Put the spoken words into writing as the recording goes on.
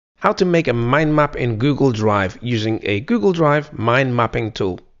How to make a mind map in Google Drive using a Google Drive mind mapping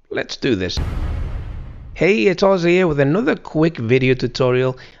tool. Let's do this. Hey, it's Oz here with another quick video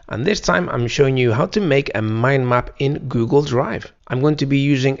tutorial, and this time I'm showing you how to make a mind map in Google Drive. I'm going to be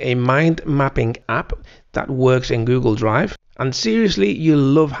using a mind mapping app that works in Google Drive, and seriously, you'll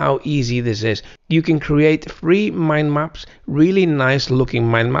love how easy this is. You can create free mind maps, really nice looking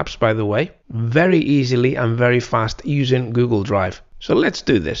mind maps by the way, very easily and very fast using Google Drive. So let's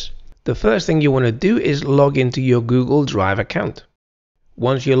do this. The first thing you want to do is log into your Google Drive account.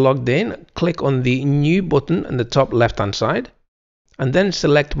 Once you're logged in, click on the New button in the top left hand side and then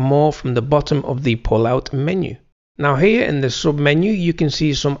select More from the bottom of the pull-out menu. Now here in the sub-menu you can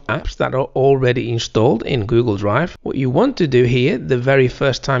see some apps that are already installed in Google Drive. What you want to do here, the very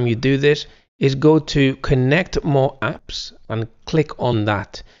first time you do this, is go to Connect More Apps and click on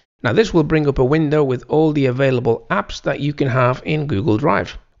that. Now this will bring up a window with all the available apps that you can have in Google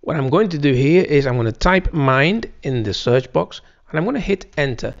Drive. What I'm going to do here is I'm going to type Mind in the search box and I'm going to hit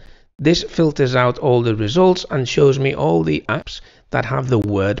enter. This filters out all the results and shows me all the apps that have the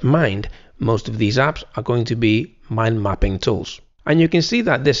word mind. Most of these apps are going to be mind mapping tools. And you can see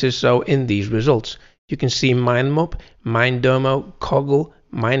that this is so in these results. You can see MindMap, MindDomo, Coggle,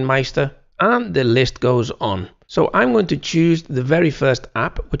 MindMeister, and the list goes on. So I'm going to choose the very first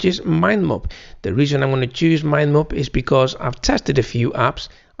app, which is MindMap. The reason I'm going to choose MindMap is because I've tested a few apps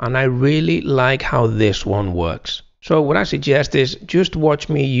and I really like how this one works. So what I suggest is just watch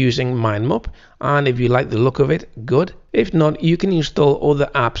me using MindMap, and if you like the look of it, good. If not, you can install other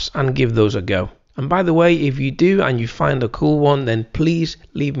apps and give those a go. And by the way, if you do and you find a cool one, then please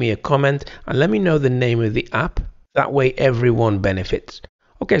leave me a comment and let me know the name of the app. That way everyone benefits.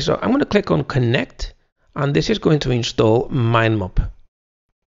 Okay, so I'm going to click on Connect, and this is going to install MindMap.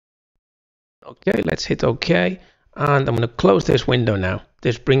 Okay, let's hit OK, and I'm going to close this window now.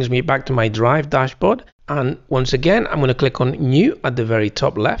 This brings me back to my Drive dashboard, and once again I'm going to click on New at the very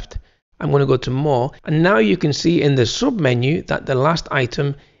top left. I'm going to go to More, and now you can see in the sub menu that the last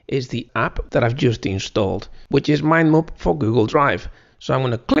item is the app that I've just installed, which is MindMap for Google Drive. So I'm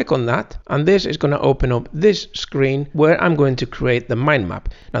going to click on that, and this is going to open up this screen where I'm going to create the mind map.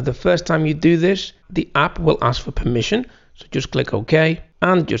 Now the first time you do this, the app will ask for permission, so just click OK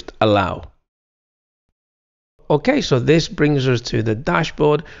and just allow. Okay, so this brings us to the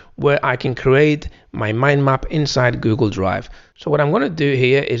dashboard where I can create my mind map inside Google Drive. So what I'm going to do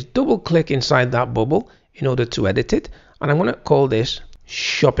here is double click inside that bubble in order to edit it, and I'm going to call this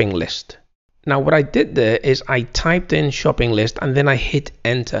shopping list. Now what I did there is I typed in shopping list and then I hit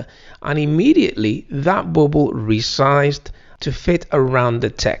enter, and immediately that bubble resized to fit around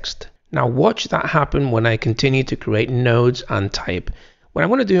the text. Now watch that happen when I continue to create nodes and type. What I'm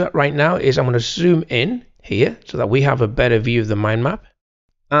going to do right now is I'm going to zoom in here so that we have a better view of the mind map.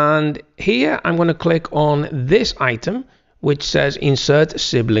 And here I'm going to click on this item which says insert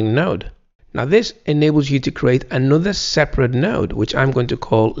sibling node. Now this enables you to create another separate node which I'm going to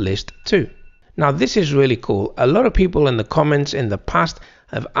call list 2. Now this is really cool. A lot of people in the comments in the past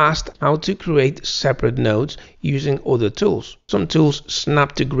have asked how to create separate nodes using other tools. Some tools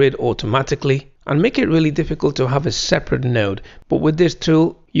snap to grid automatically and make it really difficult to have a separate node, but with this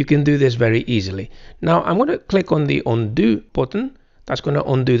tool you can do this very easily. Now I'm going to click on the undo button. That's going to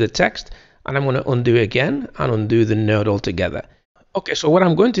undo the text, and I'm going to undo again and undo the node altogether. Okay, so what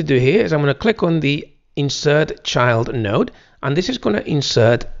I'm going to do here is I'm going to click on the insert child node, and this is going to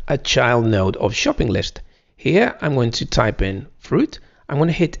insert a child node of shopping list. Here I'm going to type in fruit. I'm going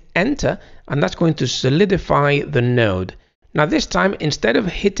to hit enter, and that's going to solidify the node. Now this time, instead of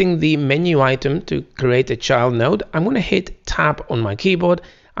hitting the menu item to create a child node, I'm going to hit tab on my keyboard,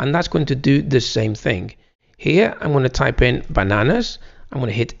 and that's going to do the same thing. Here I'm going to type in bananas. I'm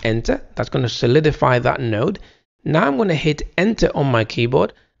going to hit enter. That's going to solidify that node. Now I'm going to hit enter on my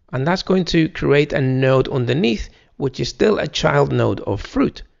keyboard, and that's going to create a node underneath which is still a child node of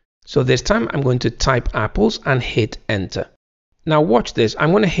fruit. So this time I'm going to type apples and hit enter. Now watch this. I'm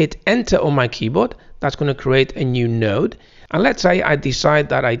going to hit enter on my keyboard. That's going to create a new node. And let's say I decide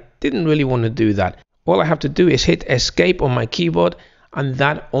that I didn't really want to do that. All I have to do is hit escape on my keyboard, and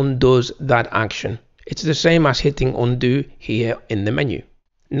that undoes that action. It's the same as hitting undo here in the menu.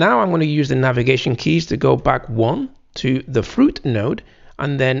 Now I'm going to use the navigation keys to go back one to the fruit node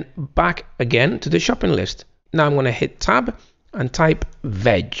and then back again to the shopping list. Now I'm going to hit tab and type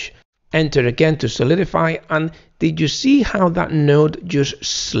veg. Enter again to solidify, and did you see how that node just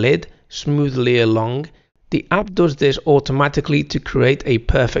slid smoothly along? The app does this automatically to create a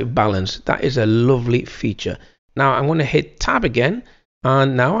perfect balance. That is a lovely feature. Now I'm going to hit tab again,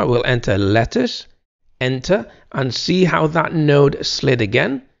 and now I will enter letters, enter, and see how that node slid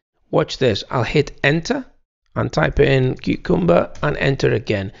again. Watch this. I'll hit enter and type in cucumber and enter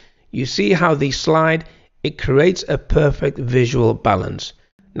again. You see how these slide? It creates a perfect visual balance.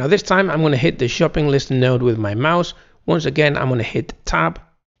 Now this time I'm going to hit the shopping list node with my mouse. Once again, I'm going to hit tab.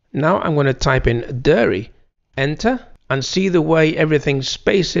 Now I'm going to type in dairy, enter, and see the way everything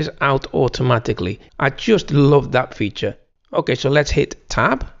spaces out automatically. I just love that feature. Okay, so let's hit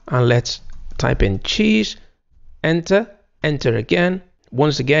tab and let's type in cheese, enter, enter again.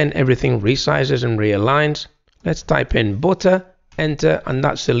 Once again, everything resizes and realigns. Let's type in butter, enter, and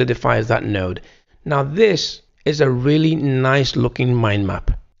that solidifies that node. Now this is a really nice looking mind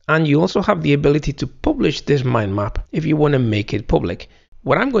map. And you also have the ability to publish this mind map if you want to make it public.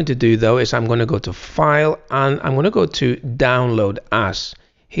 What I'm going to do though is I'm going to go to File and I'm going to go to Download As.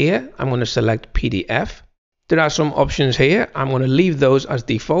 Here I'm going to select PDF. There are some options here. I'm going to leave those as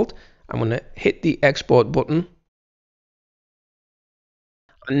default. I'm going to hit the export button.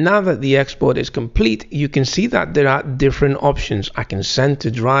 And now that the export is complete, you can see that there are different options. I can send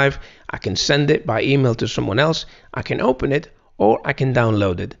to Drive, I can send it by email to someone else, I can open it, or I can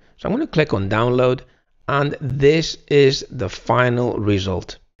download it. So I'm going to click on download, and this is the final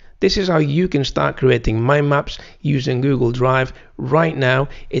result. This is how you can start creating mind maps using Google Drive right now.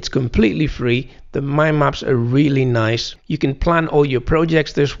 It's completely free. The mind maps are really nice. You can plan all your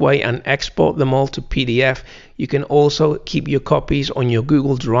projects this way and export them all to PDF. You can also keep your copies on your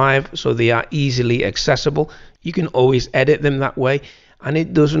Google Drive so they are easily accessible. You can always edit them that way, and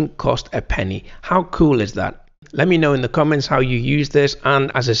it doesn't cost a penny. How cool is that? Let me know in the comments how you use this,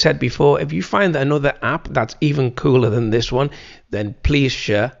 and as I said before, if you find another app that's even cooler than this one, then please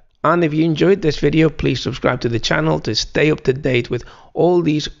share. And if you enjoyed this video, please subscribe to the channel to stay up to date with all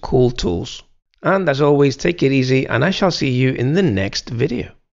these cool tools. And as always, take it easy, and I shall see you in the next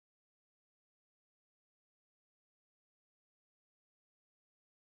video.